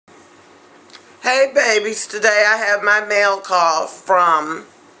Hey babies, today I have my mail call from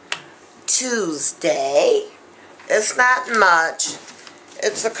Tuesday. It's not much.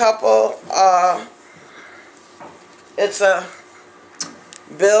 It's it's a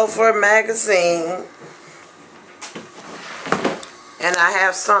bill for a magazine. And I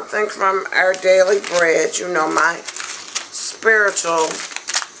have something from Our Daily Bread, you know, my spiritual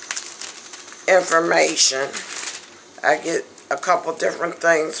information. I get a couple different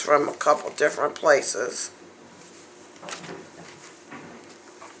things from a couple different places.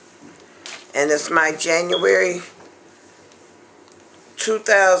 And it's my January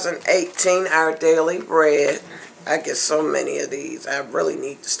 2018 Our Daily Bread. I get so many of these. I really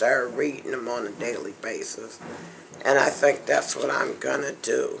need to start reading them on a daily basis. And I think that's what I'm going to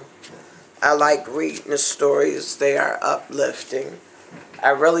do. I like reading the stories. They are uplifting. I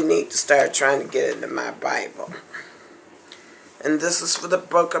really need to start trying to get into my Bible. And this is for the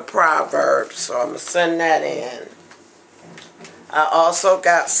book of Proverbs, so I'm going to send that in. I also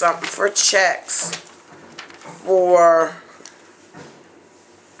got something for checks for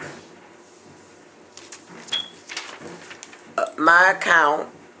my account.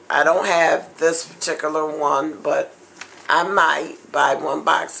 I don't have this particular one, but I might buy one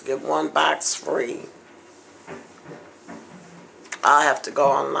box, get one box free. I'll have to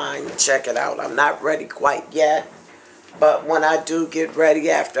go online and check it out. I'm not ready quite yet. But when I do get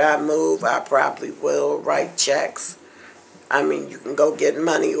ready after I move, I probably will write checks. I mean, you can go get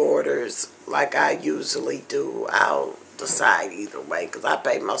money orders like I usually do. I'll decide either way because I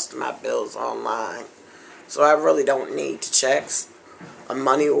pay most of my bills online. So I really don't need checks. A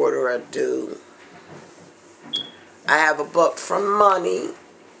money order I do. I have a book from Money.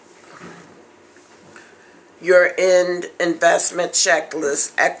 Your End Investment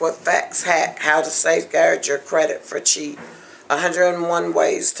Checklist, Equifax Hack, How to Safeguard Your Credit for Cheap, 101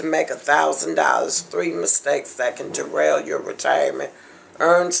 Ways to Make $1,000, 3 Mistakes That Can Derail Your Retirement,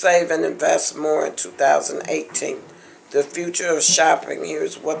 Earn, Save, and Invest More in 2018. The Future of Shopping,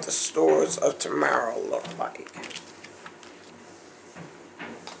 Here's What the Stores of Tomorrow Look Like.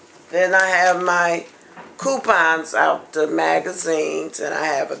 Then I have my coupons out, the magazines, and I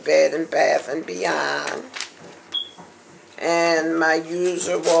have a Bed and Bath and Beyond. And my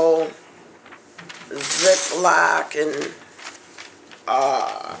usual Ziploc and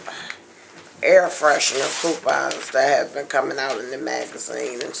air freshener coupons that have been coming out in the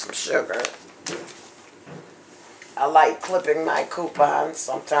magazine, and some sugar. I like clipping my coupons.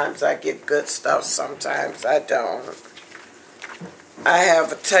 Sometimes I get good stuff, sometimes I don't. I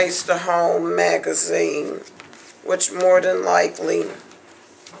have a Taste of Home magazine, which more than likely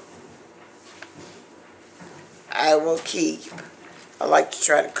I will keep. I like to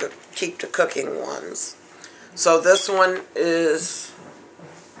try to keep the cooking ones. So this one is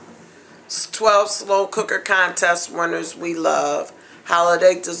 12 Slow Cooker Contest Winners We Love.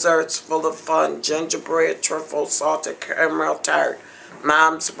 Holiday Desserts Full of Fun. Gingerbread, Truffle, Salted Caramel Tart.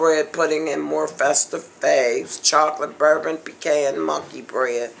 Mom's Bread Pudding and More Festive Faves. Chocolate Bourbon Pecan Monkey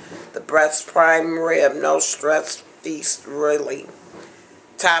Bread. The Breast Prime Rib. No Stress Feast Really.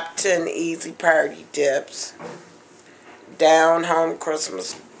 Top 10 Easy Party Dips. Down Home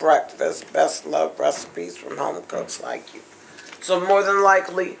Christmas Breakfast. Best Love Recipes from Home Cooks Like You. So more than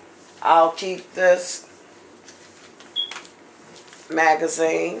likely, I'll keep this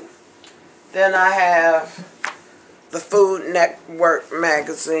magazine. Then I have the Food Network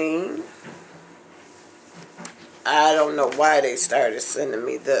magazine. I don't know why they started sending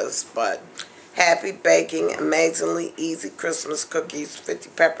me this, but Happy Baking, Amazingly Easy Christmas Cookies,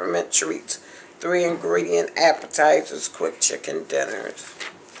 50 Peppermint Treats, 3 ingredient appetizers, quick chicken dinners.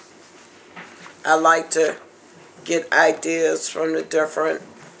 I like to get ideas from the different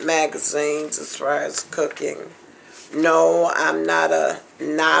magazines as far as cooking. No, I'm not a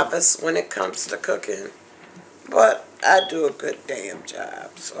novice when it comes to cooking, but I do a good damn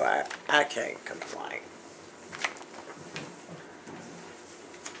job, so I can't complain.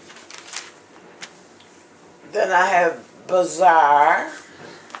 Then I have Bazaar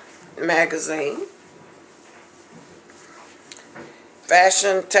magazine.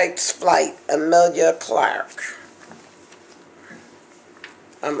 Fashion Takes Flight, Amelia Clark.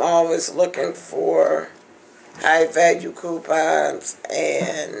 I'm always looking for high value coupons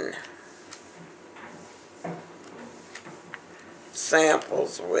and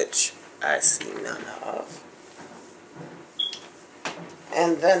samples, which I see none of.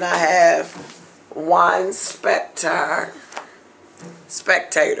 And then I have Wine Spectator,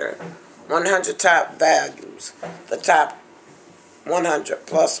 100 Top Values. The top 100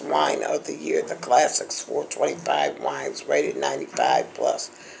 plus wine of the year. The classics 425 wines rated 95 plus.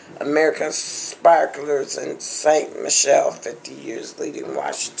 American sparklers and St. Michelle 50 years leading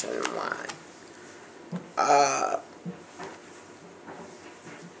Washington wine.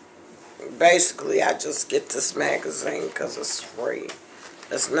 Basically, I just get this magazine because it's free.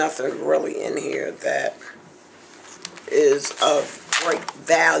 There's nothing really in here that is of great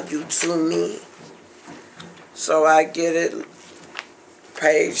value to me. So I get it,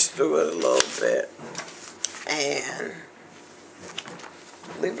 page through it a little bit, and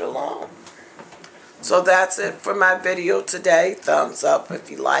leave it alone. So that's it for my video today. Thumbs up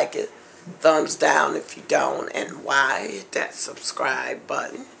if you like it. Thumbs down if you don't. And why? Hit that subscribe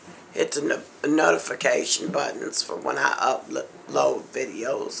button. Hit the notification buttons for when I upload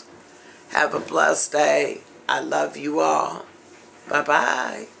videos. Have a blessed day. I love you all.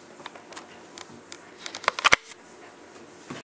 Bye-bye.